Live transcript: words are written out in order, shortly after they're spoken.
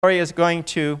Lori is going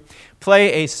to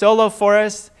play a solo for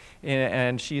us,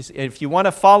 and if you want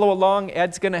to follow along,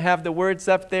 Ed's going to have the words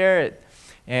up there,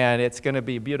 and it's going to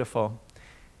be beautiful.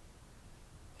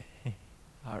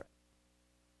 All right.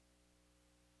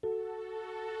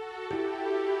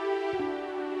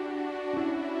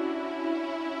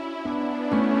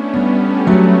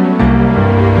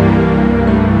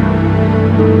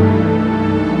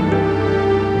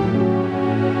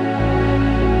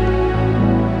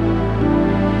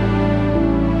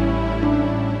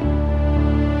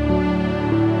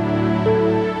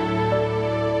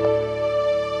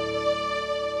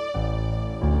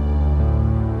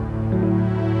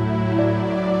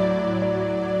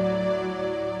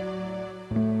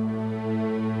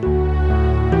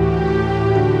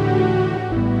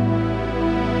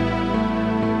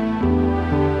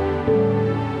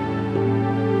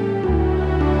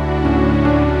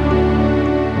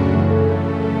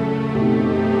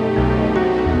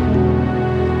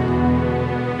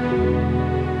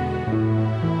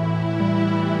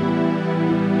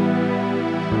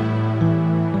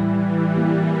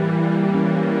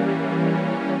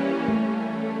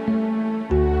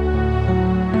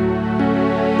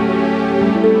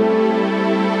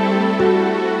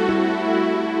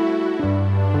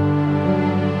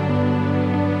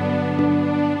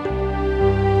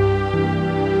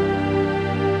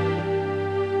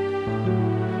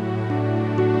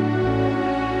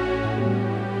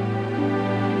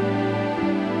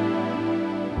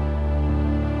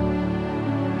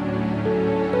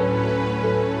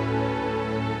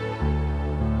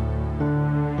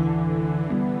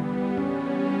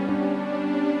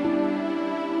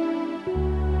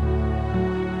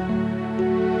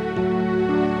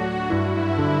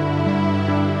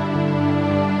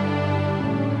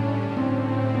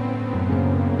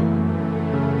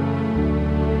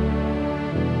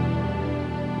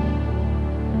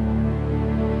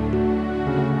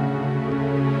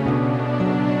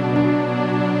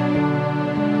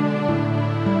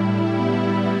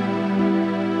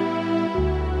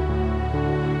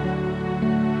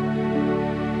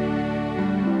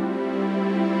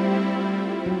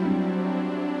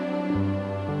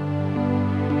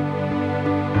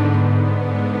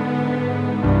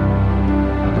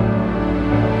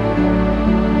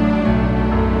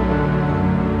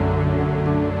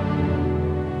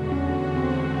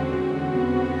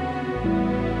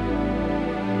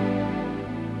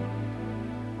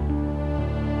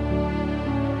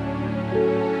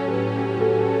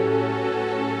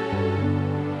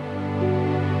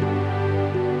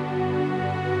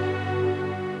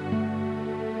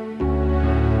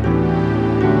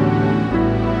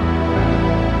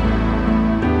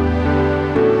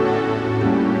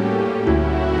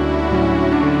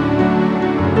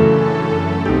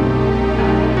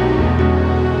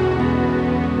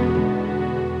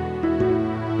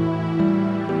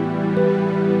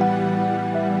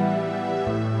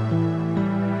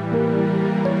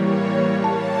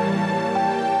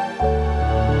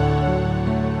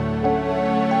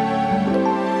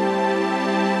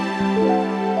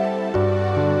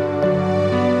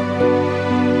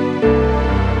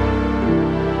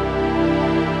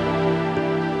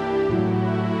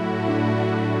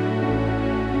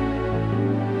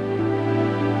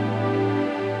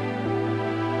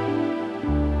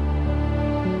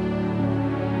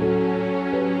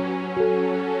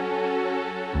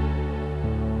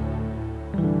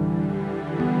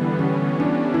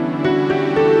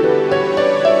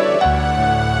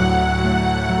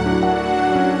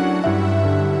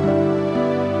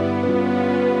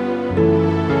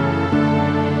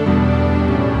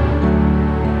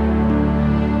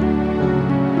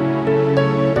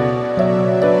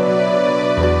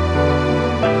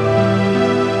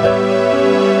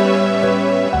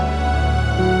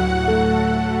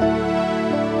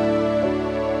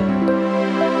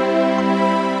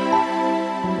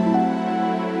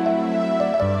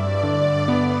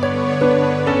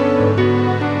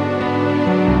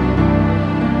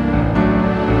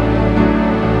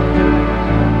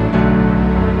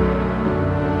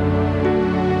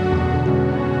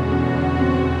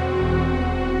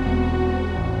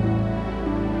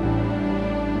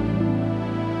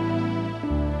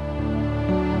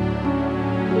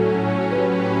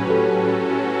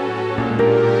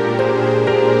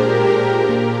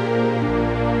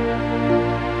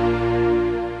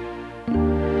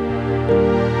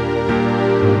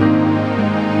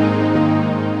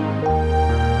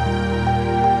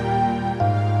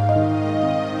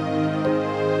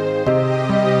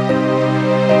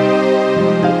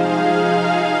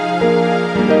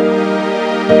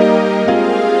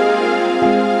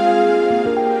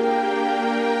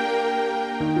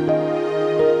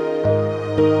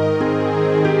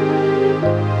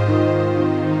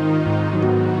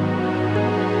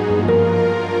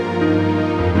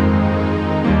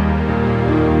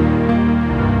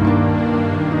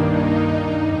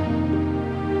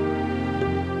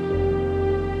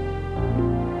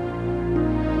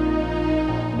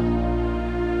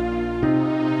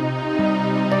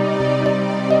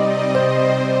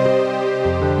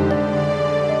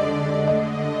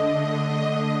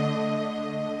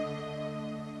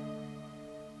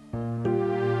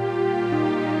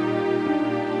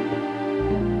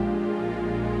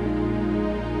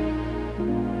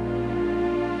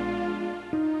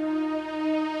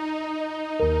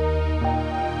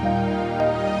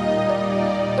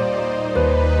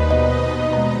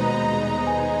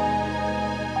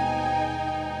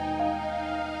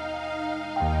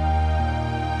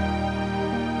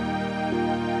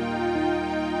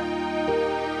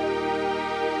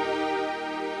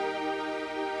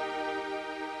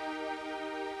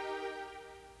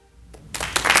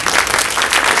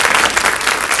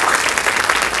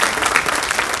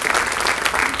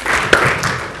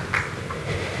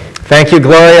 Thank you,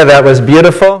 Gloria. That was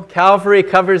beautiful. Calvary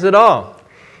covers it all.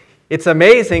 It's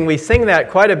amazing. We sing that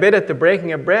quite a bit at the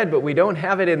breaking of bread, but we don't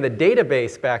have it in the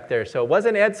database back there. So it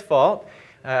wasn't Ed's fault.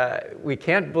 We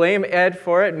can't blame Ed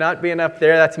for it not being up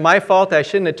there. That's my fault. I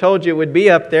shouldn't have told you it would be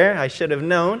up there. I should have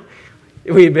known.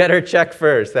 We better check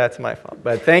first. That's my fault.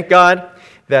 But thank God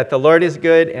that the Lord is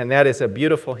good, and that is a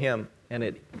beautiful hymn, and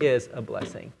it is a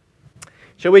blessing.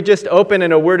 Shall we just open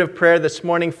in a word of prayer this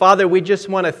morning? Father, we just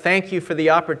want to thank you for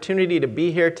the opportunity to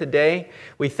be here today.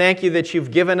 We thank you that you've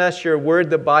given us your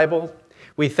word, the Bible.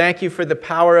 We thank you for the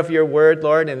power of your word,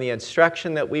 Lord, and the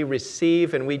instruction that we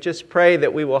receive. And we just pray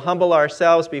that we will humble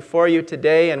ourselves before you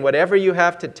today, and whatever you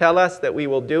have to tell us, that we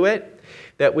will do it,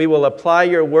 that we will apply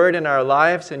your word in our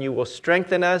lives, and you will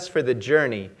strengthen us for the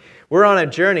journey. We're on a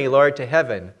journey, Lord, to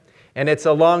heaven, and it's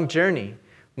a long journey,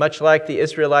 much like the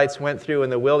Israelites went through in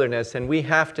the wilderness, and we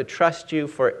have to trust you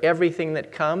for everything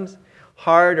that comes,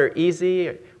 hard or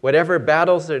easy, whatever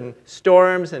battles and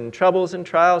storms and troubles and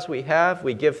trials we have,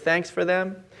 we give thanks for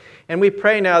them. And we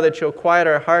pray now that you'll quiet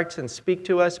our hearts and speak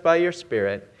to us by your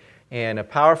Spirit in a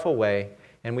powerful way.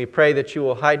 And we pray that you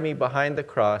will hide me behind the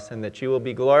cross and that you will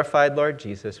be glorified, Lord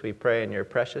Jesus. We pray in your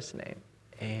precious name.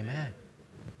 Amen.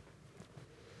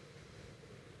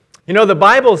 You know, the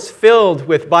Bible's filled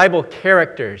with Bible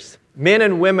characters, men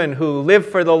and women who lived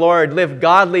for the Lord, lived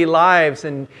godly lives,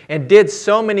 and did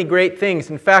so many great things.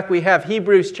 In fact, we have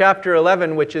Hebrews chapter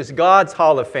 11, which is God's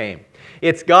Hall of Fame.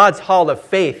 It's God's Hall of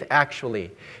Faith,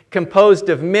 actually, composed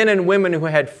of men and women who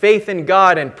had faith in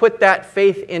God and put that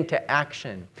faith into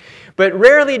action. But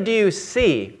rarely do you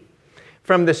see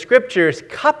from the Scriptures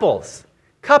couples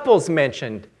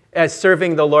mentioned as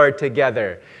serving the Lord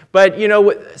together. But, you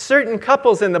know, certain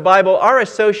couples in the Bible are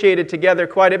associated together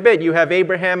quite a bit. You have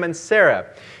Abraham and Sarah.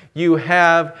 You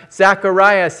have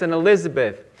Zacharias and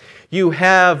Elizabeth. You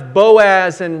have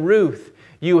Boaz and Ruth.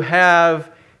 You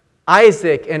have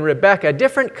Isaac and Rebekah.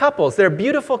 Different couples. They're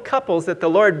beautiful couples that the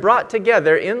Lord brought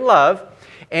together in love,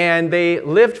 and they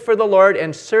lived for the Lord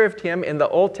and served Him in the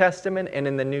Old Testament and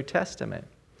in the New Testament.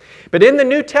 But in the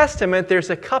New Testament, there's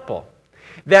a couple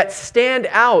that stand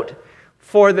out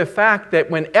for the fact that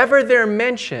whenever they're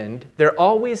mentioned, they're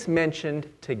always mentioned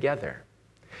together.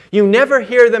 You never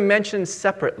hear them mentioned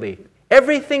separately.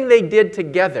 Everything they did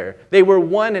together, they were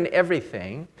one in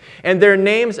everything, and their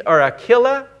names are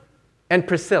Aquila and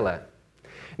Priscilla.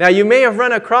 Now, you may have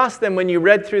run across them when you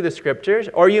read through the Scriptures,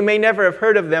 or you may never have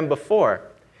heard of them before.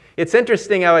 It's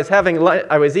interesting, I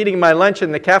was eating my lunch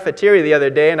in the cafeteria the other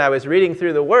day, and I was reading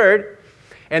through the Word,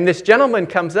 and this gentleman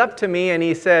comes up to me and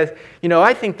he says, you know,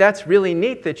 I think that's really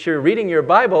neat that you're reading your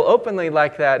Bible openly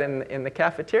like that in the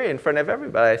cafeteria in front of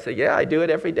everybody. I said, yeah, I do it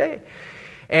every day.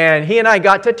 And he and I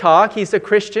got to talk. He's a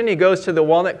Christian. He goes to the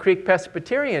Walnut Creek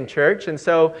Presbyterian Church. And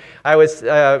so I was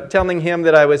telling him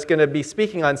that I was going to be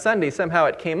speaking on Sunday. Somehow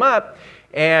it came up.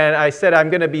 And I said, I'm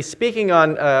going to be speaking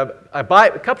on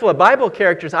a couple of Bible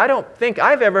characters. I don't think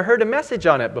I've ever heard a message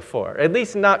on it before, at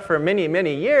least not for many,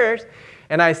 many years.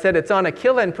 And I said, it's on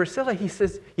Aquila and Priscilla. He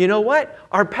says, you know what?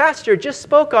 Our pastor just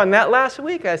spoke on that last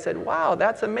week. I said, wow,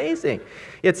 that's amazing.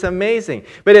 It's amazing.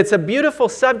 But it's a beautiful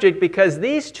subject because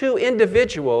these two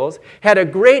individuals had a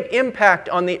great impact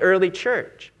on the early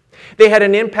church. They had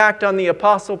an impact on the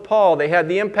Apostle Paul. They had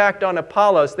the impact on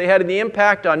Apollos. They had the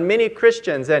impact on many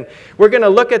Christians. And we're going to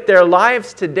look at their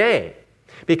lives today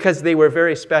because they were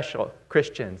very special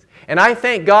Christians. And I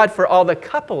thank God for all the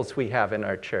couples we have in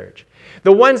our church.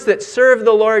 The ones that serve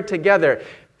the Lord together.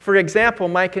 For example,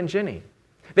 Mike and Jenny.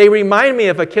 They remind me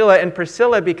of Aquila and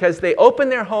Priscilla because they open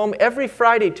their home every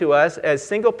Friday to us as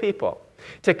single people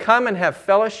to come and have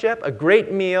fellowship, a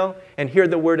great meal, and hear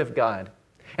the Word of God.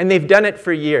 And they've done it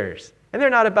for years, and they're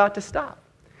not about to stop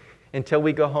until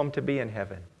we go home to be in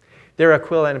heaven. They're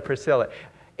Aquila and Priscilla.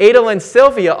 Adel and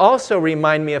Sylvia also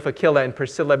remind me of Aquila and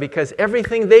Priscilla because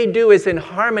everything they do is in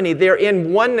harmony. They're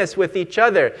in oneness with each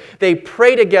other. They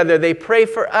pray together. They pray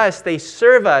for us. They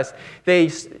serve us. They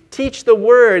teach the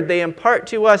Word. They impart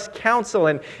to us counsel,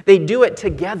 and they do it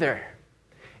together.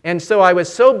 And so I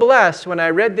was so blessed when I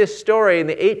read this story in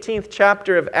the 18th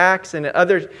chapter of Acts and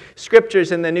other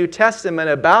scriptures in the New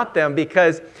Testament about them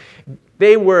because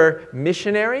they were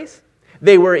missionaries.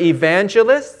 They were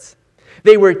evangelists.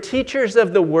 They were teachers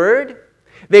of the Word.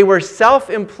 They were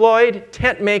self-employed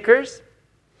tent makers.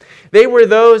 They were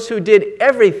those who did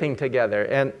everything together,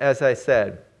 and as I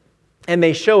said. And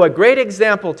they show a great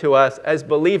example to us as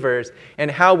believers in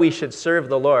how we should serve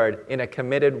the Lord in a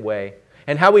committed way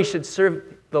and how we should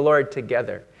serve the Lord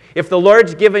together. If the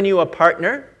Lord's given you a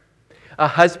partner, a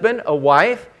husband, a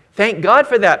wife, thank God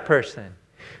for that person.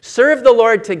 Serve the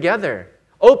Lord together.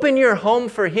 Open your home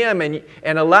for Him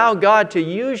and allow God to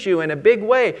use you in a big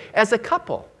way as a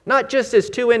couple. Not just as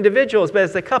two individuals, but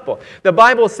as a couple. The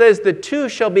Bible says the two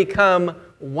shall become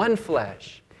one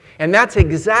flesh. And that's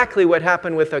exactly what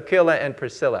happened with Aquila and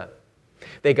Priscilla.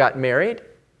 They got married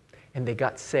and they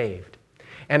got saved.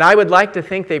 And I would like to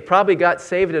think they probably got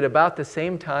saved at about the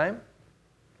same time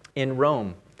in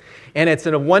Rome. And it's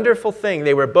a wonderful thing.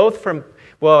 They were both from,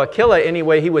 well, Aquila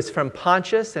anyway, he was from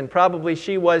Pontus, and probably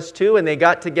she was too, and they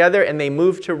got together and they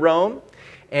moved to Rome.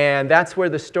 And that's where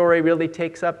the story really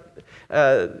takes up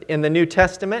in the New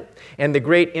Testament and the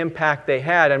great impact they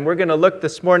had. And we're going to look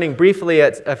this morning briefly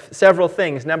at several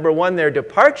things. Number one, their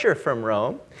departure from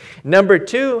Rome. Number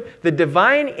two, the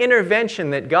divine intervention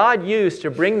that God used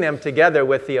to bring them together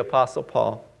with the Apostle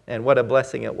Paul. And what a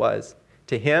blessing it was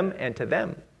to him and to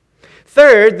them.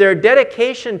 Third, their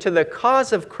dedication to the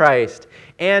cause of Christ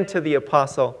and to the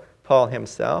Apostle Paul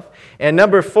himself. And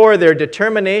number four, their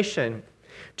determination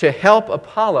to help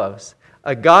Apollos,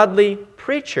 a godly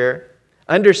preacher,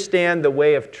 understand the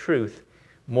way of truth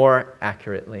more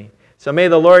accurately. So may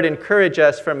the Lord encourage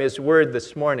us from His Word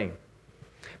this morning.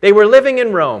 They were living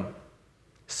in Rome,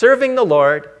 serving the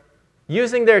Lord,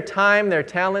 using their time, their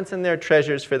talents, and their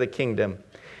treasures for the kingdom.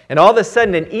 And all of a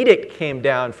sudden, an edict came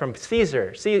down from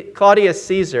Caesar. Claudius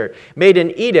Caesar made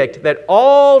an edict that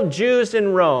all Jews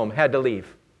in Rome had to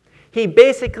leave. He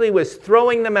basically was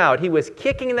throwing them out. He was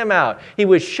kicking them out. He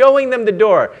was showing them the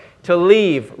door to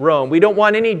leave Rome. We don't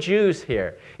want any Jews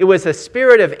here. It was a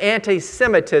spirit of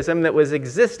anti-Semitism that was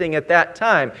existing at that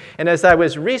time. And as I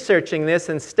was researching this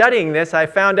and studying this, I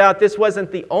found out this wasn't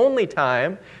the only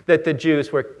time that the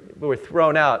Jews were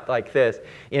thrown out like this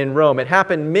in Rome. It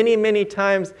happened many, many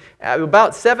times,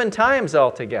 about 7 times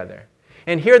altogether.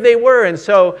 And here they were, and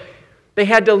so they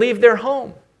had to leave their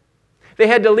home. They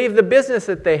had to leave the business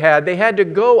that they had. They had to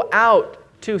go out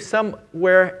to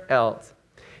somewhere else.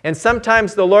 And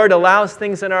sometimes the Lord allows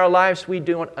things in our lives we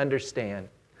don't understand.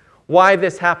 Why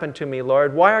this happened to me,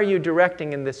 Lord? Why are you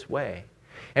directing in this way?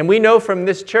 And we know from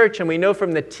this church and we know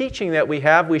from the teaching that we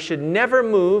have, we should never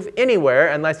move anywhere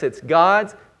unless it's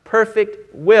God's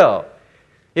perfect will.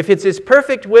 If it's His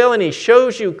perfect will and He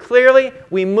shows you clearly,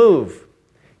 we move.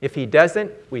 If He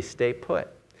doesn't, we stay put.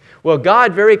 Well,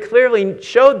 God very clearly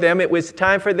showed them it was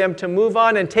time for them to move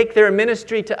on and take their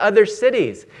ministry to other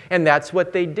cities. And that's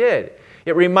what they did.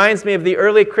 It reminds me of the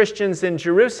early Christians in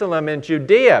Jerusalem and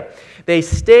Judea. They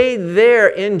stayed there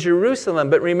in Jerusalem,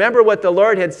 but remember what the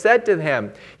Lord had said to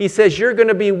them. He says, you're going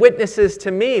to be witnesses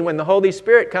to me when the Holy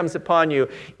Spirit comes upon you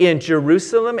in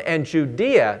Jerusalem and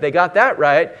Judea. They got that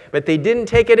right, but they didn't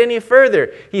take it any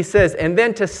further. He says, and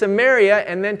then to Samaria,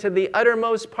 and then to the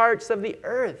uttermost parts of the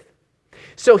earth.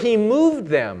 So He moved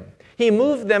them. He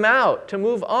moved them out to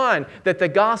move on, that the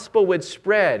gospel would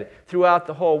spread throughout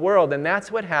the whole world. And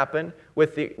that's what happened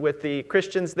with the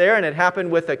Christians there, and it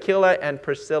happened with Aquila and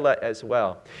Priscilla as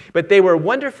well. But they were a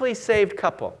wonderfully saved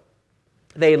couple.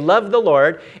 They loved the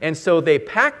Lord, and so they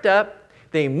packed up,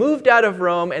 they moved out of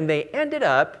Rome, and they ended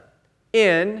up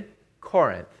in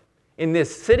Corinth. In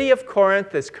this city of Corinth,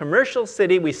 this commercial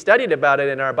city. We studied about it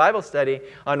in our Bible study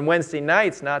on Wednesday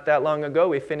nights not that long ago.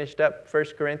 We finished up 1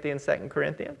 Corinthians, 2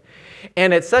 Corinthians.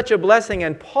 And it's such a blessing.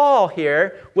 And Paul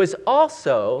here was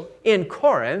also in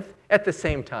Corinth at the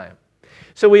same time.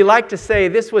 So we like to say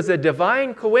this was a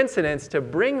divine coincidence to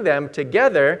bring them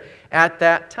together at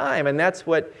that time. And that's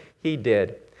what he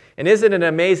did. And isn't it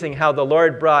amazing how the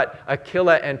Lord brought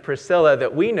Aquila and Priscilla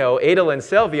that we know, Adel and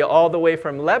Sylvia, all the way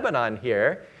from Lebanon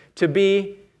here, to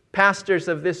be pastors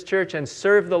of this church and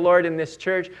served the Lord in this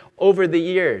church over the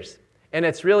years. And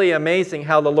it's really amazing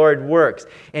how the Lord works.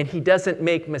 And He doesn't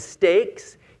make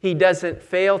mistakes. He doesn't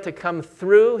fail to come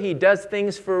through. He does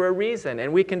things for a reason.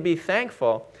 And we can be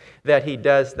thankful that He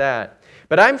does that.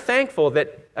 But I'm thankful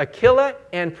that Aquila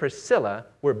and Priscilla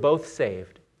were both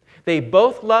saved. They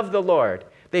both loved the Lord.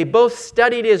 They both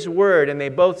studied His Word, and they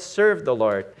both served the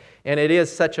Lord. And it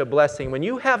is such a blessing. When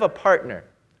you have a partner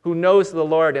who knows the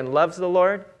Lord and loves the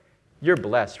Lord, you're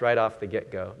blessed right off the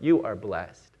get-go. You are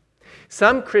blessed.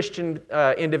 Some Christian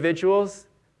individuals,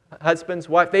 husbands,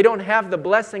 wives, they don't have the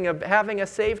blessing of having a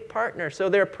saved partner. So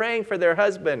they're praying for their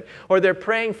husband or they're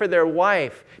praying for their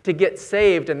wife to get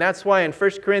saved. And that's why in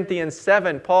 1 Corinthians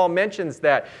 7, Paul mentions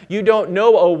that. You don't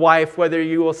know, O wife, whether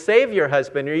you will save your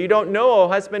husband, or you don't know, O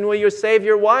husband, will you save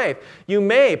your wife. You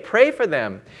may. Pray for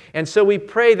them. And so we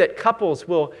pray that couples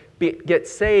will get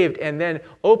saved and then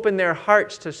open their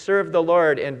hearts to serve the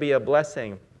Lord and be a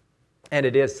blessing. And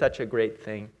it is such a great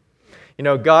thing. You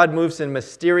know, God moves in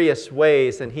mysterious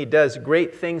ways, and He does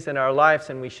great things in our lives,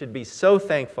 and we should be so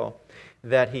thankful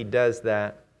that He does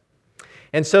that.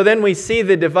 And so then we see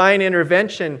the divine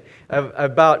intervention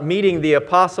about meeting the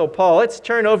Apostle Paul. Let's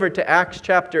turn over to Acts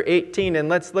chapter 18, and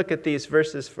let's look at these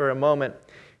verses for a moment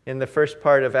in the first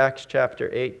part of Acts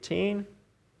chapter 18.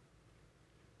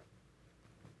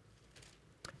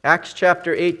 Acts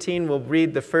chapter 18, we'll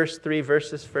read the first 3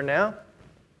 verses for now.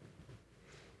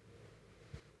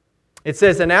 It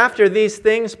says, "And after these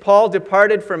things, Paul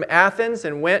departed from Athens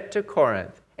and went to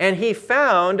Corinth. And he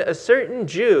found a certain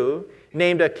Jew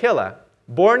named Aquila,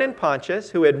 born in Pontus,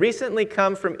 who had recently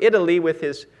come from Italy with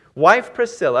his wife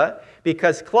Priscilla,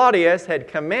 because Claudius had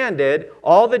commanded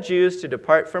all the Jews to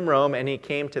depart from Rome, and he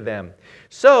came to them.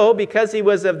 So, because he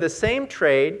was of the same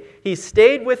trade, he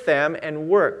stayed with them and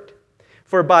worked.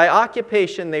 For by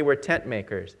occupation they were tent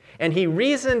makers. And he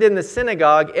reasoned in the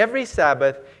synagogue every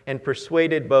Sabbath and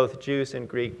persuaded both Jews and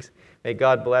Greeks." May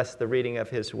God bless the reading of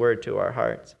His Word to our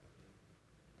hearts.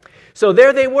 So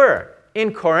there they were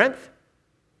in Corinth.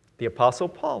 The Apostle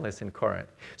Paul is in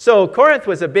Corinth. So Corinth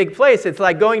was a big place. It's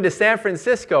like going to San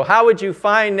Francisco. How would you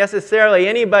find necessarily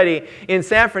anybody in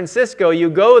San Francisco? You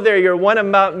go there, you're one of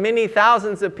about many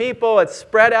thousands of people. It's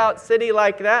spread out city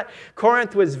like that.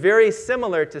 Corinth was very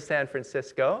similar to San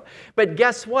Francisco. But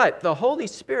guess what? The Holy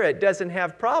Spirit doesn't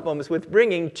have problems with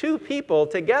bringing two people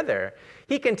together.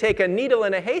 He can take a needle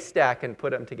in a haystack and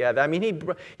put them together. I mean,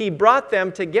 he brought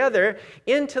them together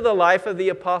into the life of the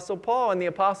Apostle Paul and the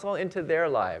Apostle into their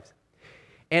lives.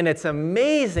 And it's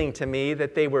amazing to me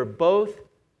that they were both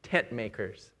tent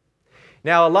makers.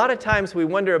 Now, a lot of times we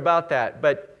wonder about that,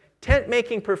 but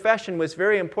tent-making profession was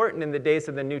very important in the days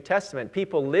of the New Testament.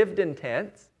 People lived in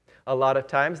tents. A lot of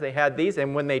times they had these,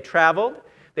 and when they traveled,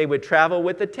 they would travel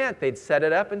with the tent. They'd set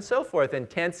it up and so forth, and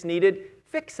tents needed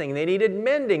fixing. They needed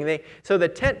mending. So the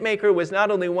tent maker was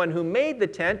not only one who made the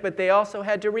tent, but they also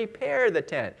had to repair the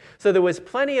tent. So there was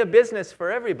plenty of business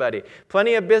for everybody.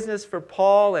 Plenty of business for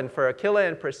Paul and for Aquila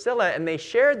and Priscilla, and they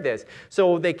shared this.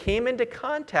 So they came into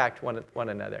contact with one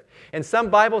another. And some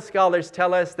Bible scholars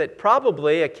tell us that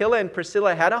probably Aquila and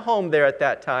Priscilla had a home there at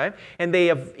that time, and they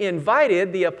have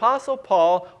invited the Apostle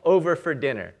Paul over for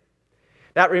dinner.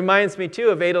 That reminds me, too,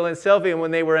 of Adel and Sylvia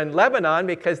when they were in Lebanon,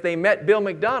 because they met Bill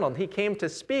McDonald. He came to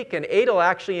speak, and Adel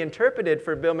actually interpreted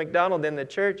for Bill McDonald in the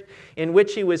church in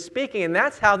which he was speaking, and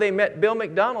that's how they met Bill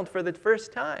McDonald for the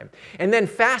first time. And then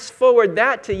fast forward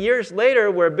that to years later,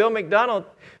 where Bill McDonald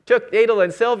took Adel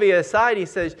and Sylvia aside. He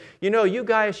says, "You know, you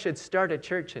guys should start a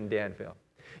church in Danville.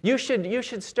 You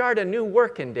should start a new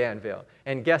work in Danville."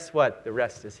 And guess what? The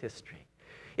rest is history.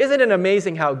 Isn't it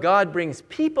amazing how God brings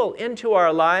people into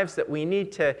our lives that we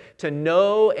need to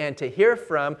know and to hear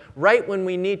from right when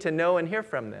we need to know and hear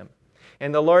from them?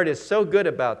 And the Lord is so good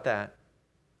about that.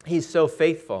 He's so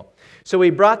faithful. So He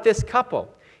brought this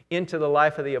couple into the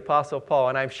life of the Apostle Paul,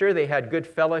 and I'm sure they had good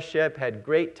fellowship, had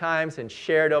great times, and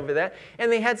shared over that.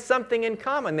 And they had something in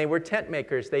common. They were tent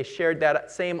makers. They shared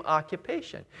that same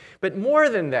occupation. But more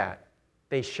than that,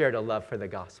 they shared a love for the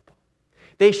gospel.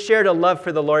 They shared a love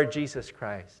for the Lord Jesus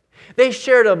Christ. They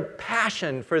shared a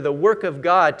passion for the work of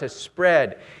God to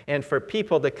spread and for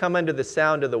people to come under the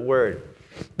sound of the word.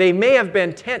 They may have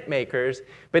been tent makers,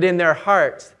 but in their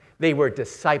hearts, they were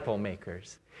disciple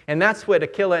makers. And that's what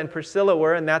Aquila and Priscilla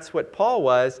were, and that's what Paul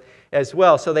was as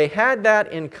well. So they had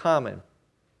that in common.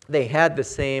 They had the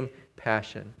same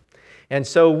passion. And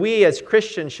so we as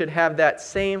Christians should have that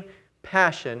same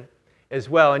passion as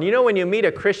well. And you know, when you meet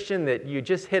a Christian that you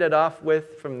just hit it off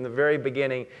with from the very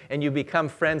beginning and you become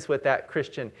friends with that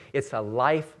Christian, it's a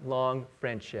lifelong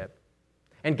friendship.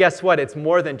 And guess what? It's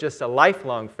more than just a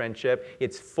lifelong friendship.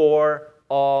 It's for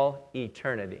all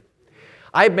eternity.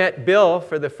 I met Bill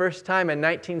for the first time in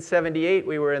 1978.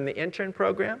 We were in the intern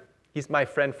program. He's my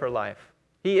friend for life.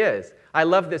 He is. I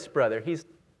love this brother. He's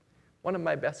one of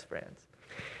my best friends.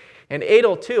 And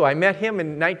Adel, too. I met him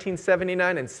in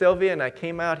 1979 in Sylvia, and I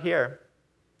came out here.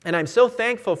 And I'm so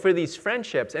thankful for these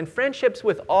friendships, and friendships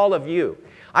with all of you.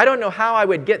 I don't know how I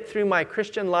would get through my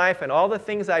Christian life and all the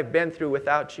things I've been through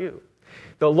without you.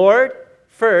 The Lord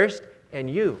first, and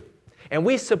you. And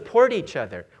we support each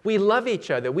other. We love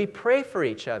each other. We pray for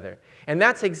each other. And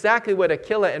that's exactly what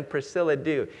Aquila and Priscilla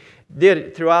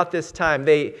did throughout this time.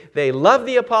 They loved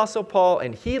the Apostle Paul,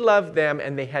 and he loved them,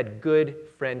 and they had good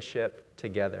friendship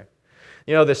together.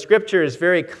 You know, the scripture is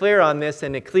very clear on this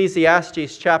in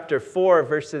Ecclesiastes chapter 4,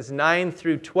 verses 9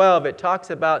 through 12. It talks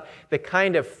about the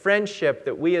kind of friendship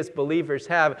that we as believers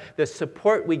have, the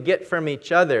support we get from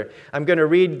each other. I'm going to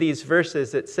read these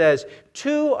verses. It says,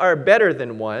 "Two are better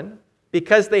than one,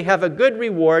 because they have a good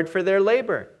reward for their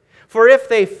labor. For if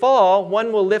they fall,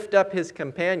 one will lift up his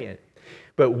companion.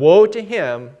 But woe to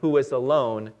him who is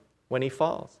alone when he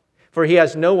falls, for he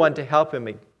has no one to help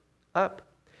him up.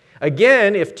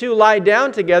 Again, if two lie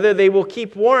down together, they will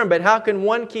keep warm, but how can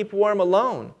one keep warm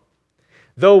alone?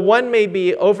 Though one may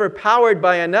be overpowered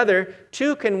by another,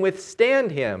 two can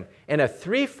withstand him, and a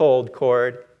threefold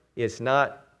cord is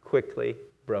not quickly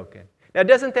broken." Now,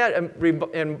 doesn't that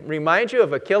remind you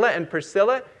of Aquila and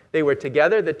Priscilla? They were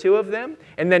together, the two of them.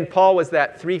 And then Paul was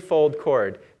that threefold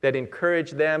cord that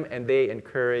encouraged them, and they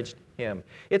encouraged him.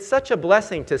 It's such a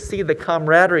blessing to see the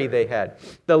camaraderie they had,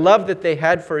 the love that they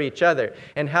had for each other,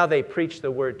 and how they preached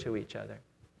the word to each other.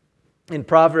 In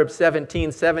Proverbs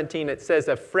 17:17, it says,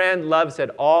 "A friend loves at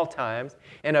all times,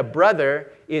 and a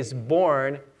brother is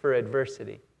born for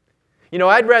adversity." You know,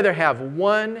 I'd rather have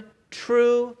one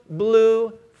true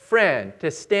blue friend to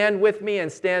stand with me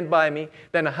and stand by me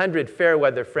than 100 fair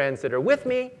weather friends that are with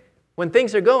me when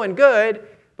things are going good,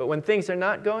 but when things are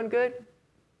not going good,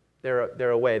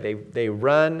 they're away. They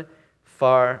run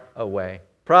far away.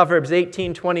 Proverbs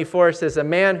 18:24 says, "A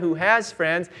man who has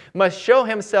friends must show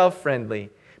himself friendly,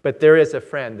 but there is a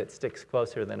friend that sticks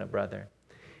closer than a brother."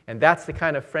 And that's the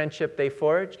kind of friendship they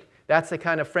forged. That's the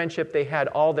kind of friendship they had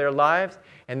all their lives.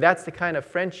 And that's the kind of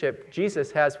friendship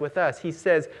Jesus has with us. He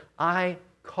says, "I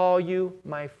call you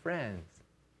my friends."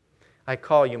 I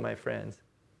call you my friends,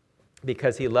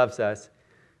 because he loves us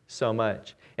so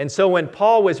much. And so when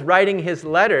Paul was writing his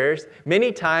letters,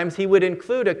 many times he would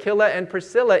include Aquila and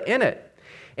Priscilla in it.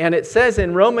 And it says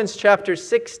in Romans chapter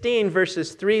 16,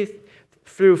 verses 3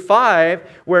 through 5,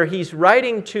 where he's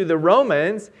writing to the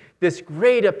Romans, this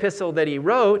great epistle that he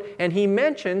wrote, and he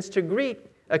mentions to greet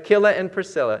Aquila and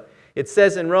Priscilla. It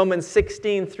says in Romans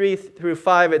 16, 3 through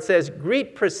 5, it says,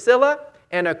 "Greet Priscilla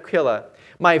and Aquila,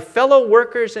 my fellow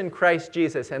workers in Christ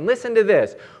Jesus," and listen to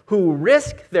this, "who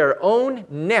risk their own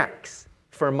necks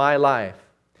for my life,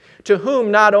 to whom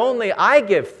not only I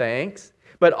give thanks,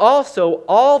 but also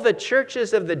all the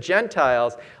churches of the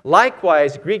Gentiles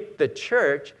likewise greet the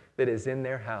church that is in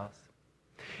their house."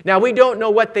 Now, we don't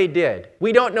know what they did.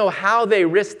 We don't know how they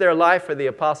risked their life for the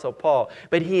Apostle Paul,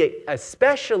 but he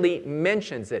especially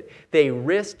mentions it. They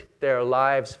risked their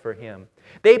lives for him.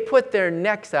 They put their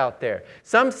necks out there.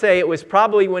 Some say it was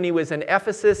probably when he was in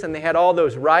Ephesus and they had all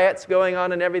those riots going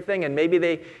on and everything, and maybe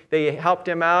they helped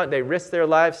him out. They risked their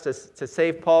lives to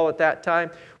save Paul at that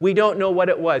time. We don't know what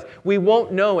it was. We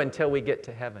won't know until we get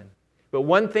to heaven. But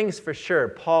one thing's for sure,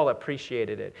 Paul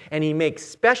appreciated it. And he makes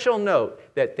special note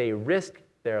that they risked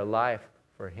their life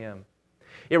for him.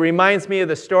 It reminds me of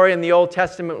the story in the Old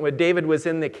Testament where David was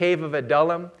in the cave of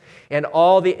Adullam, and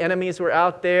all the enemies were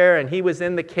out there, and he was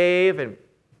in the cave, and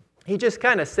he just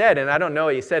kind of said, and I don't know,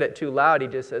 he said it too loud, he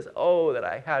just says, "Oh, that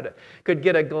I could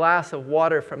get a glass of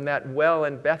water from that well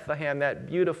in Bethlehem, that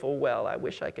beautiful well. I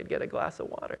wish I could get a glass of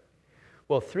water."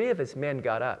 Well, 3 of his men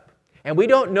got up, and we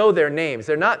don't know their names.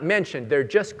 They're not mentioned. They're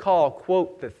just called,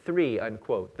 quote, the 3,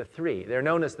 unquote, the 3. They're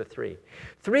known as the 3.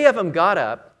 3 of them got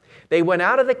up. They went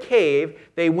out of the cave.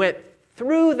 They went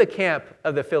through the camp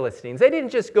of the Philistines. They didn't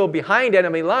just go behind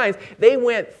enemy lines. They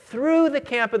went through the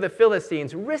camp of the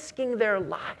Philistines, risking their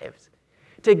lives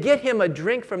to get him a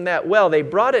drink from that well. They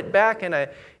brought it back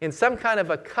in some kind of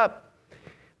a cup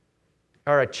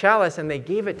or a chalice, and they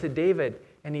gave it to David.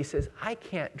 And he says, "I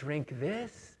can't drink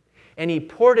this." And he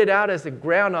poured it out as a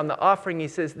ground on the offering. He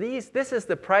says, this is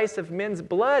the price of men's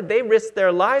blood. They risked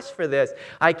their lives for this.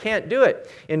 I can't do it.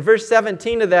 In verse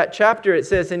 17 of that chapter, it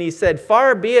says, "And he said,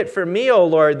 'Far be it from me, O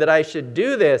Lord, that I should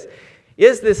do this.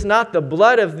 Is this not the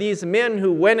blood of these men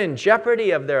who went in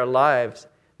jeopardy of their lives?'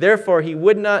 Therefore he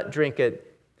would not drink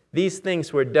it. These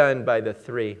things were done by the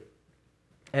 3.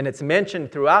 And it's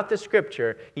mentioned throughout the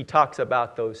Scripture, he talks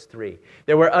about those three.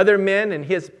 There were other men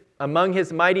among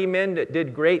his mighty men that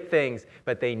did great things,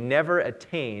 but they never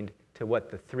attained to what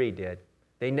the three did.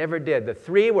 They never did. The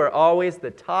three were always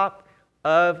the top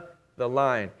of the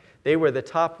line. They were the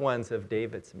top ones of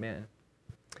David's men.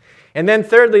 And then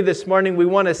thirdly, this morning, we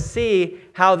want to see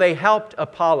how they helped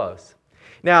Apollos.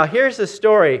 Now, here's the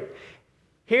story.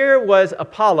 Here was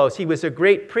Apollos. He was a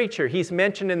great preacher. He's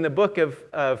mentioned in the book of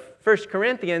 1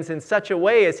 Corinthians in such a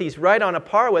way as he's right on a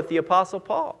par with the Apostle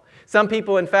Paul. Some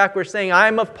people, in fact, were saying, I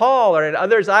am of Paul, or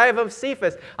others, I am of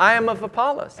Cephas, I am of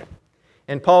Apollos.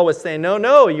 And Paul was saying,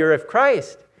 no, you're of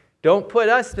Christ. Don't put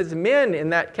us as men in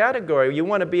that category. You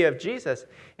want to be of Jesus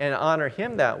and honor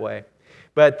him that way.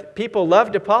 But people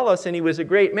loved Apollos, and he was a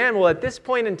great man. Well, at this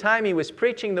point in time, he was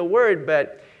preaching the word,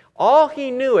 but all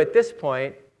he knew at this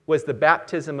point was the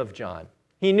baptism of John.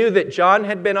 He knew that John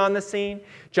had been on the scene.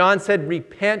 John said,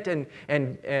 repent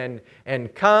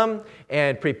and come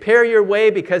and prepare your way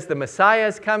because the Messiah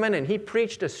is coming, and he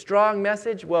preached a strong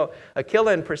message. Well,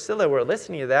 Aquila and Priscilla were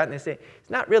listening to that, and they say, he's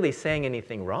not really saying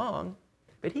anything wrong,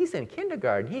 but he's in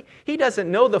kindergarten. He doesn't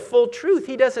know the full truth.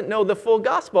 He doesn't know the full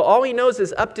gospel. All he knows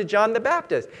is up to John the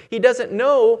Baptist. He doesn't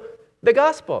know the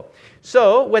gospel.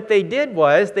 So what they did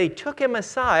was they took him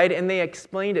aside and they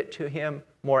explained it to him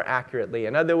more accurately.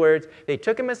 In other words, they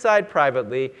took him aside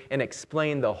privately and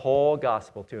explained the whole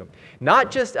gospel to him. Not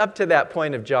just up to that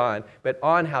point of John, but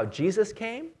on how Jesus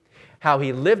came, how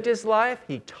he lived his life,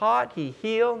 he taught, he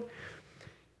healed,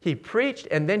 he preached,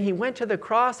 and then he went to the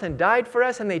cross and died for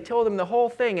us, and they told him the whole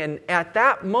thing. And at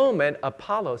that moment,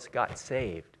 Apollos got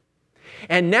saved.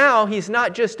 And now he's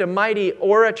not just a mighty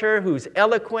orator who's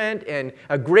eloquent and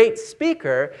a great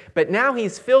speaker, but now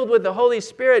he's filled with the Holy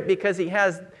Spirit because he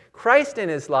has Christ in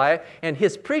his life, and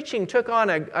his preaching took on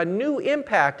a new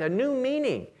impact, a new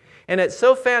meaning. And it's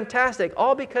so fantastic,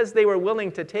 all because they were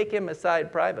willing to take him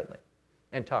aside privately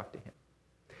and talk to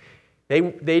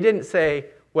him. They didn't say,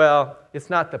 well, it's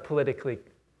not the politically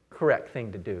correct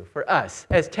thing to do for us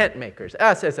as tent makers,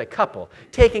 us as a couple,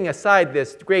 taking aside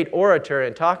this great orator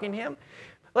and talking to him.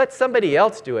 Let somebody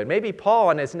else do it. Maybe Paul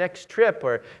on his next trip,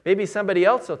 or maybe somebody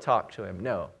else will talk to him.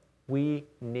 No, we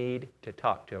need to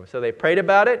talk to him. So they prayed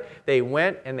about it, they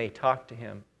went and they talked to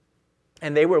him.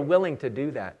 And they were willing to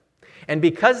do that. And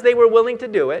because they were willing to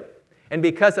do it, and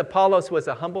because Apollos was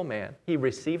a humble man, he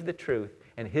received the truth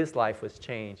and his life was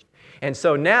changed. And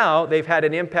so now they've had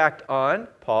an impact on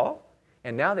Paul,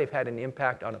 and now they've had an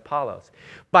impact on Apollos.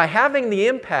 By having the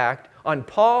impact on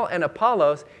Paul and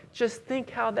Apollos, just think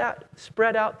how that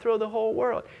spread out through the whole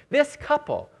world. This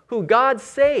couple who God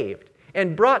saved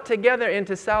and brought together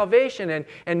into salvation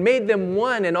and made them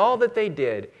one in all that they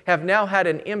did have now had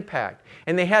an impact.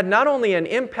 And they had not only an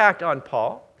impact on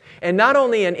Paul and not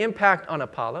only an impact on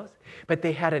Apollos, but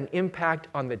they had an impact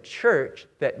on the church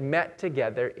that met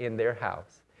together in their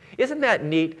house. Isn't that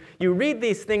neat? You read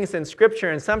these things in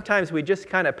Scripture and sometimes we just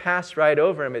kind of pass right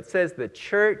over them. It says the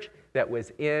church that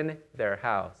was in their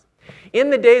house. In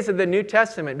the days of the New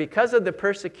Testament, because of the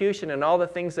persecution and all the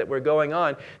things that were going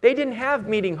on, they didn't have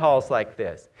meeting halls like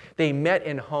this. They met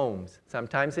in homes,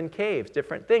 sometimes in caves,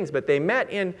 different things, but they met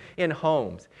in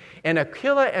homes. And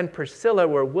Aquila and Priscilla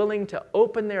were willing to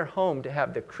open their home to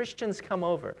have the Christians come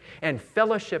over and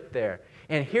fellowship there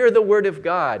and hear the Word of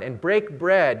God and break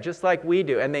bread just like we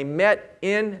do. And they met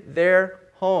in their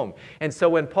home. And so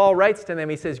when Paul writes to them,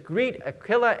 he says, greet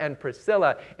Aquila and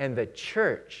Priscilla and the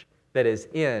church that is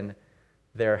in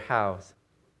their house.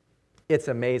 It's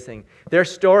amazing. Their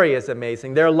story is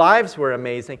amazing. Their lives were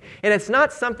amazing. And it's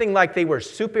not something like they were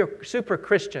super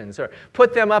Christians or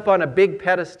put them up on a big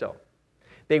pedestal.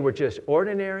 They were just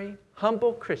ordinary,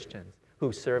 humble Christians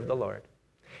who served the Lord.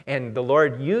 And the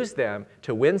Lord used them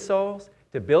to win souls,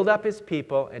 to build up His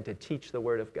people, and to teach the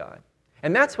Word of God.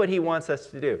 And that's what He wants us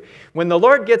to do. When the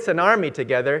Lord gets an army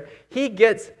together, He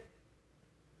gets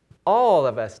all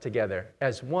of us together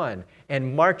as one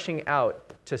and marching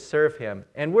out to serve Him.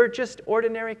 And we're just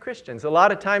ordinary Christians. A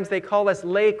lot of times they call us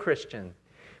lay Christians.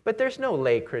 But there's no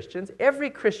lay Christians. Every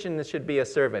Christian should be a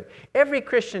servant. Every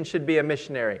Christian should be a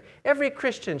missionary. Every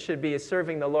Christian should be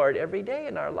serving the Lord every day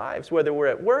in our lives, whether we're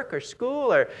at work or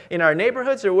school or in our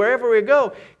neighborhoods or wherever we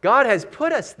go. God has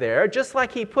put us there, just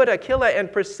like He put Aquila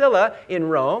and Priscilla in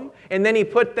Rome, and then He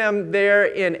put them there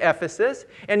in Ephesus,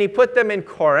 and He put them in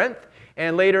Corinth.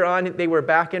 And later on, they were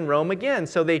back in Rome again.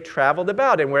 So they traveled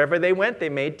about, and wherever they went, they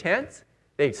made tents.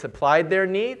 They supplied their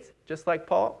needs, just like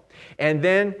Paul. And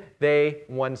then they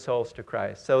won souls to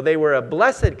Christ. So they were a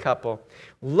blessed couple,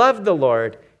 loved the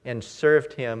Lord, and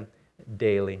served Him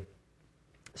daily.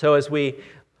 So as we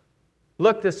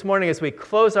look this morning as we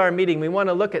close our meeting, we want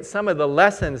to look at some of the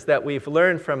lessons that we've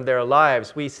learned from their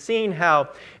lives. We've seen how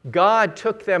God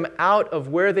took them out of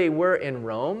where they were in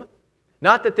Rome.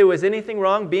 Not that there was anything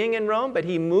wrong being in Rome, but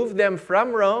He moved them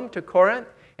from Rome to Corinth,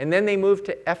 and then they moved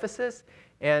to Ephesus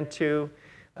and to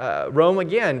Rome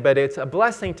again. But it's a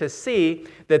blessing to see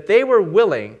that they were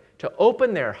willing to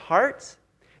open their hearts,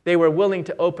 they were willing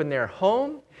to open their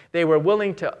home, they were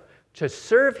willing to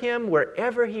serve Him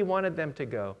wherever He wanted them to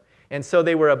go. And so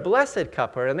they were a blessed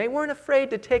couple, and they weren't afraid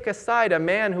to take aside a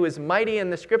man who is mighty in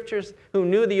the Scriptures, who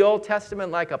knew the Old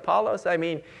Testament like Apollos. I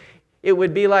mean, it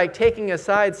would be like taking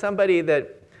aside somebody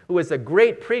who was a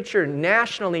great preacher,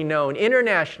 nationally known,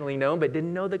 internationally known, but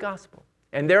didn't know the gospel.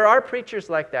 And there are preachers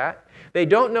like that. They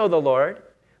don't know the Lord,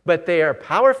 but they are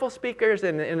powerful speakers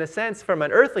in a sense from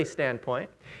an earthly standpoint.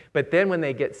 But then when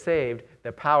they get saved,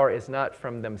 the power is not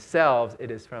from themselves,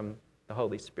 it is from the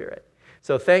Holy Spirit.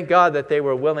 So thank God that they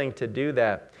were willing to do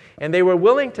that. And they were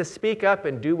willing to speak up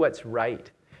and do what's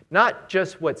right, not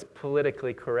just what's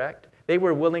politically correct. They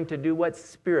were willing to do what's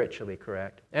spiritually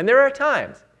correct. And there are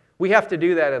times we have to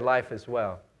do that in life as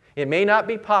well. It may not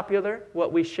be popular,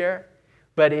 what we share,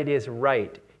 but it is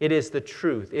right. It is the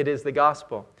truth. It is the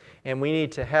gospel. And we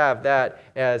need to have that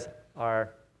as our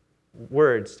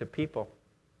words to people.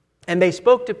 And they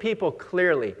spoke to people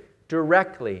clearly,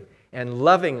 directly, and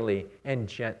lovingly, and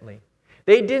gently.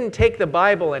 They didn't take the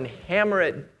Bible and hammer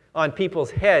it on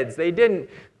people's heads. They didn't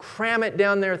cram it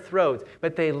down their throats,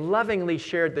 but they lovingly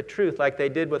shared the truth like they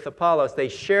did with Apollos. They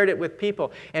shared it with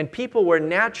people, and people were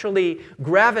naturally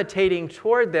gravitating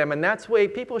toward them, and that's the way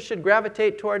people should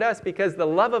gravitate toward us, because the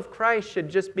love of Christ should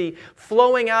just be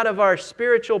flowing out of our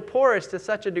spiritual pores to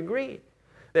such a degree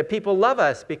that people love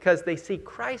us because they see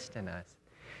Christ in us.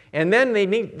 And then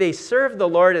they serve the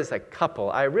Lord as a couple.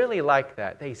 I really like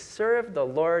that. They serve the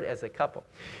Lord as a couple.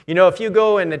 You know, if you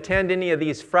go and attend any of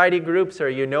these Friday groups, or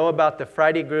you know about the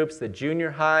Friday groups, the junior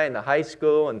high and the high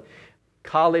school and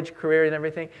college career and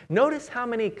everything, notice how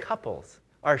many couples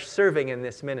are serving in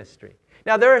this ministry.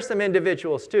 Now, there are some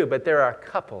individuals too, but there are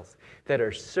couples that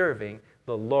are serving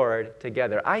the Lord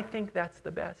together. I think that's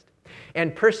the best.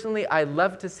 And personally, I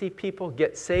love to see people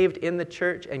get saved in the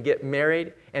church and get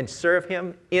married and serve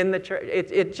Him in the church.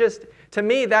 It just, to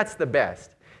me, that's the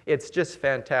best. It's just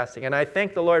fantastic. And I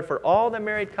thank the Lord for all the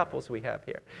married couples we have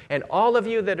here, and all of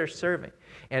you that are serving,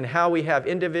 and how we have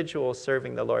individuals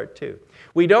serving the Lord too.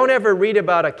 We don't ever read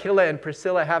about Aquila and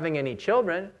Priscilla having any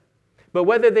children. But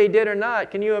whether they did or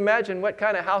not, can you imagine what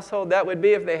kind of household that would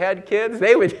be if they had kids?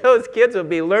 Those kids would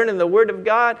be learning the Word of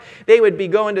God. They would be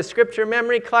going to Scripture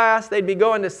memory class. They'd be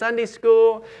going to Sunday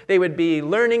school. They would be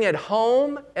learning at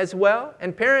home as well.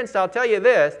 And parents, I'll tell you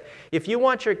this, if you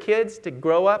want your kids to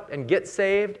grow up and get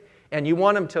saved, and you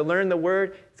want them to learn the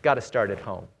Word, it's got to start at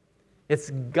home. It's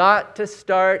got to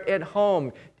start at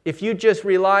home. If you just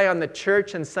rely on the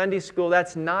church and Sunday school,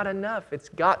 that's not enough. It's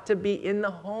got to be in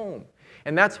the home.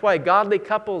 And that's why godly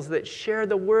couples that share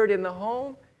the Word in the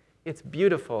home, it's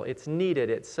beautiful, it's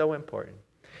needed, it's so important.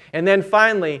 And then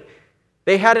finally,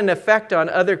 they had an effect on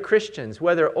other Christians,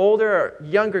 whether older or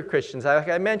younger Christians. Like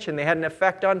I mentioned, they had an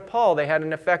effect on Paul, they had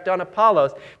an effect on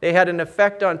Apollos, they had an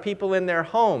effect on people in their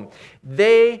home.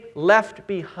 They left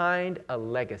behind a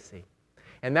legacy.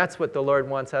 And that's what the Lord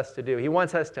wants us to do. He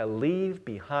wants us to leave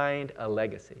behind a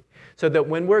legacy, so that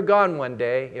when we're gone one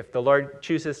day, if the Lord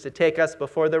chooses to take us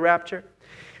before the rapture,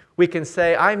 we can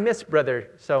say, I miss brother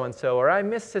so-and-so, or I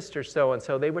miss sister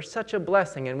so-and-so. They were such a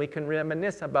blessing, and we can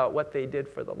reminisce about what they did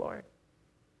for the Lord.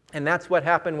 And that's what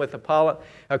happened with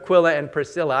Aquila and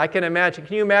Priscilla. I can imagine,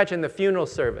 can you imagine the funeral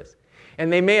service?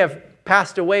 And they may have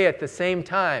passed away at the same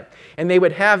time. And they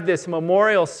would have this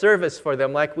memorial service for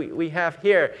them like we have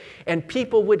here. And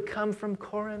people would come from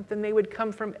Corinth, and they would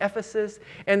come from Ephesus,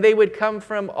 and they would come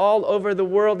from all over the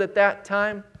world at that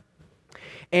time,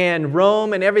 and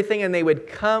Rome and everything, and they would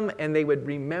come and they would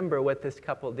remember what this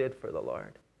couple did for the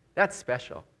Lord. That's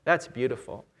special. That's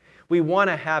beautiful. We want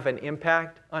to have an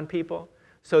impact on people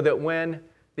so that when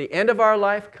the end of our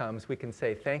life comes, we can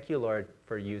say, thank you, Lord,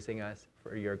 for using us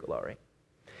for your glory.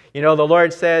 You know, the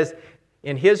Lord says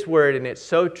in His Word, and it's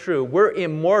so true, we're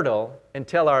immortal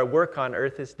until our work on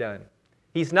earth is done.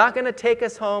 He's not going to take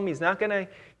us home. He's not going to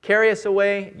carry us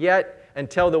away yet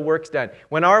until the work's done.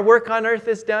 When our work on earth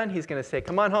is done, He's going to say,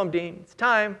 come on home, Dean. It's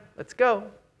time. Let's go.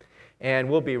 And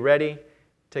we'll be ready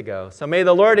to go. So may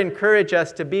the Lord encourage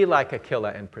us to be like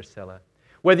Aquila and Priscilla.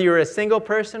 Whether you're a single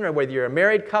person or whether you're a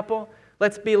married couple,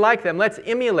 let's be like them. Let's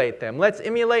emulate them. Let's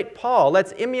emulate Paul.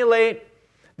 Let's emulate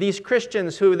These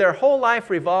Christians who their whole life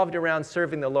revolved around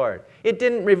serving the Lord. It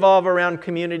didn't revolve around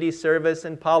community service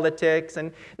and politics,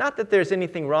 and not that there's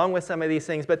anything wrong with some of these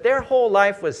things, but their whole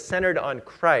life was centered on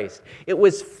Christ. It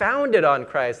was founded on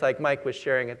Christ, like Mike was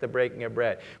sharing at the breaking of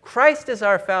bread. Christ is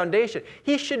our foundation.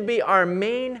 He should be our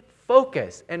main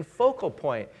focus and focal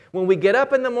point. When we get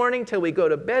up in the morning till we go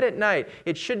to bed at night,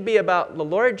 it should be about the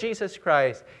Lord Jesus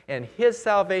Christ and His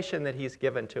salvation that He's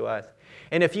given to us.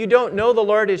 And if you don't know the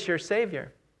Lord as your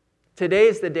Savior,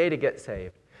 today's the day to get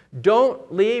saved.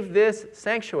 Don't leave this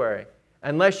sanctuary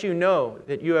unless you know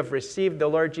that you have received the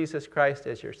Lord Jesus Christ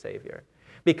as your Savior.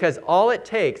 Because all it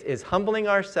takes is humbling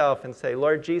ourselves and say,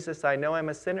 Lord Jesus, I know I'm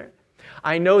a sinner.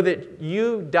 I know that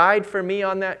you died for me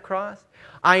on that cross.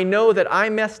 I know that I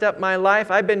messed up my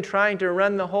life. I've been trying to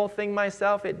run the whole thing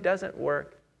myself. It doesn't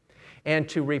work. And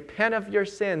to repent of your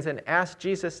sins and ask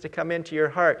Jesus to come into your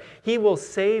heart. He will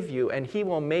save you and He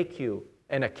will make you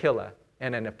an Aquila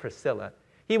and a Priscilla.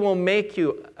 He will make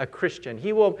you a Christian.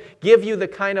 He will give you the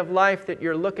kind of life that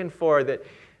you're looking for, that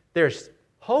there's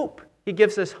hope. He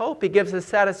gives us hope. He gives us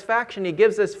satisfaction. He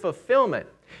gives us fulfillment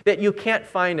that you can't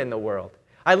find in the world.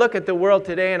 I look at the world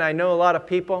today and I know a lot of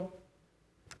people,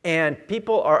 and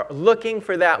people are looking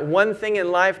for that one thing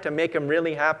in life to make them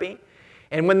really happy.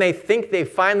 And when they think they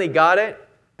finally got it,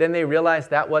 then they realize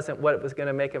that wasn't what was going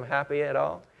to make them happy at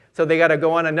all. So they got to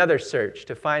go on another search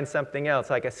to find something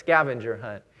else, like a scavenger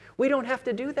hunt. We don't have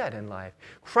to do that in life.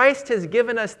 Christ has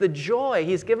given us the joy.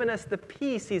 He's given us the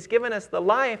peace. He's given us the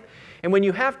life. And when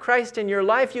you have Christ in your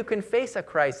life, you can face a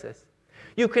crisis.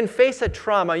 You can face a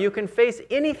trauma. You can face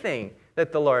anything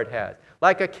that the Lord has,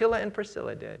 like Aquila and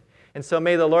Priscilla did. And so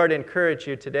may the Lord encourage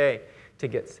you today to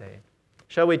get saved.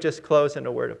 Shall we just close in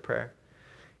a word of prayer?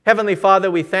 Heavenly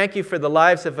Father, we thank you for the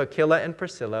lives of Aquila and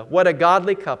Priscilla. What a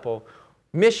godly couple.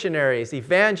 Missionaries,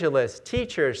 evangelists,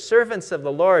 teachers, servants of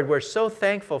the Lord. We're so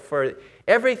thankful for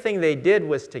everything they did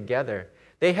was together.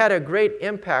 They had a great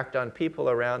impact on people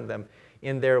around them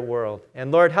in their world.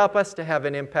 And Lord, help us to have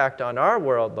an impact on our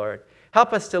world, Lord.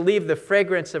 Help us to leave the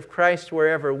fragrance of Christ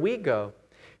wherever we go.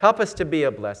 Help us to be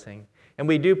a blessing. And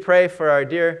we do pray for our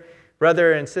dear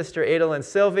brother and sister Adel and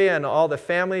Sylvia and all the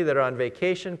family that are on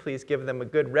vacation. Please give them a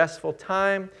good restful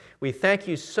time. We thank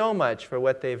you so much for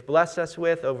what they've blessed us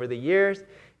with over the years,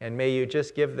 and may you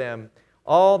just give them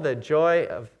all the joy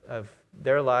of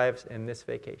their lives in this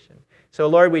vacation. So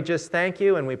Lord, we just thank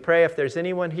you, and we pray if there's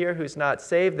anyone here who's not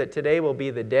saved, that today will be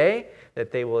the day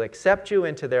that they will accept you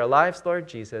into their lives, Lord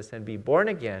Jesus, and be born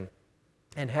again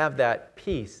and have that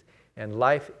peace and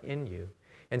life in you.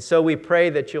 And so we pray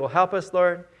that you'll help us,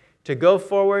 Lord, to go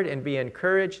forward and be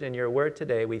encouraged in your word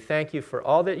today. We thank you for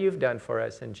all that you've done for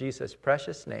us in Jesus'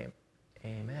 precious name.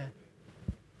 Amen.